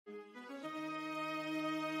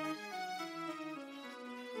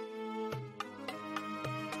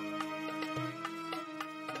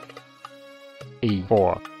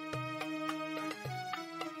e4,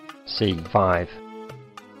 c5,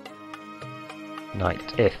 knight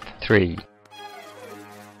f3,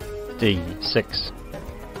 d6,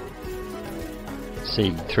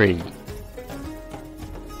 c3,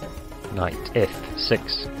 knight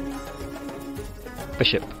f6,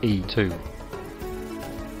 bishop e2,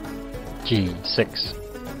 g6,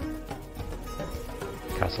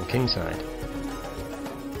 castle kingside,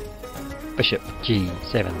 bishop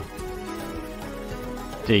g7,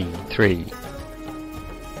 d3,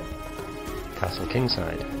 castle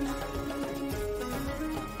kingside,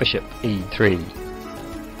 bishop e3,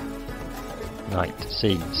 knight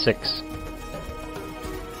c6,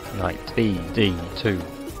 knight b d2,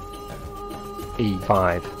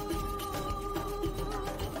 e5,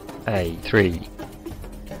 a3,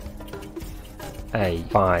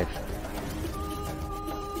 a5,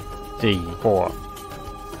 d4,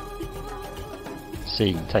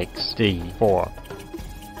 c takes d4,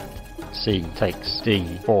 c takes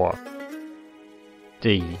d4,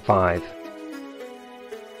 d5,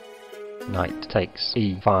 knight takes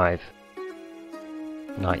e5,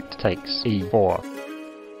 knight takes e4,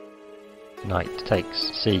 knight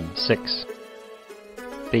takes c6,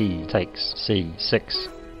 b takes c6,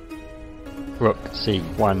 rook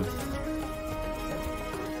c1,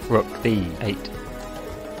 rook b8,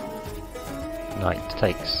 knight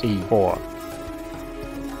takes e4,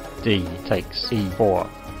 d takes e4,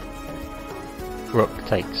 rook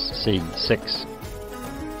takes c6,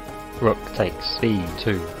 rook takes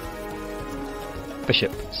b2,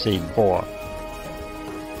 bishop c4,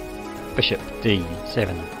 bishop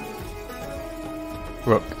d7,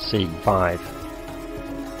 rook c5,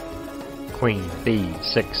 queen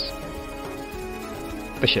b6,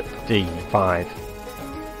 bishop d5,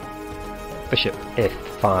 bishop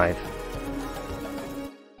f5,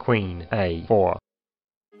 queen a4,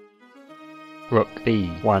 rook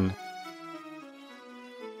b1,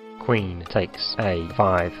 queen takes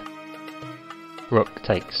a5, rook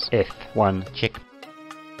takes f1 check,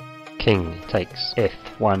 king takes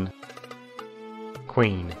f1,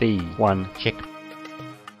 queen b1 check,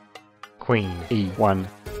 queen e1,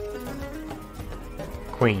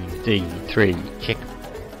 queen d3 check,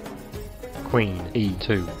 queen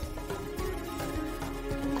e2,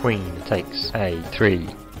 queen takes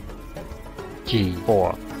a3,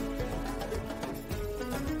 g4,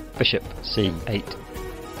 bishop c8,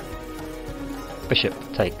 bishop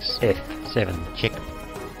takes f7 check,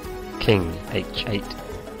 king h8,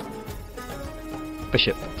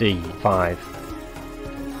 bishop d5,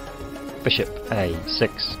 bishop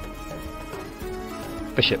a6,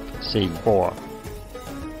 bishop c4,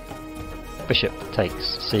 bishop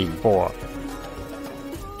takes c4,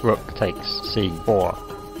 rook takes c4,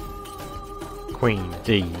 queen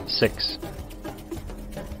d6,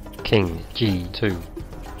 king g2,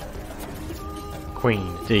 queen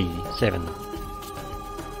d7,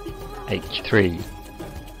 h3,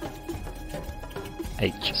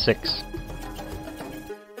 h6,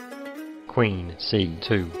 queen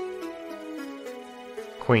c2,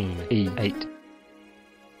 queen e8,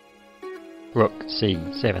 rook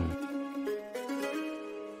c7,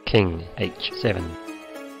 king h7,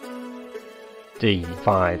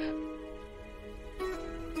 d5,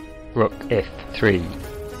 rook f3,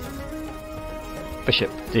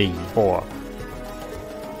 bishop d4,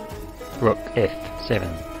 rook f7,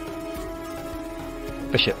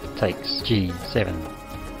 bishop takes g7,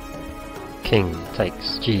 king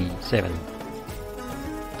takes g7,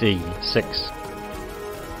 d6,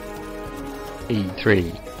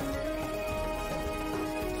 e3,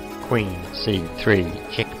 queen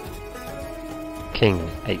c3 check, king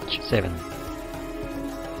h7,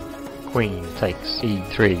 queen takes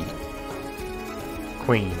e3,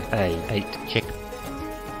 queen a8 check,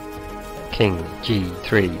 king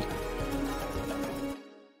g3,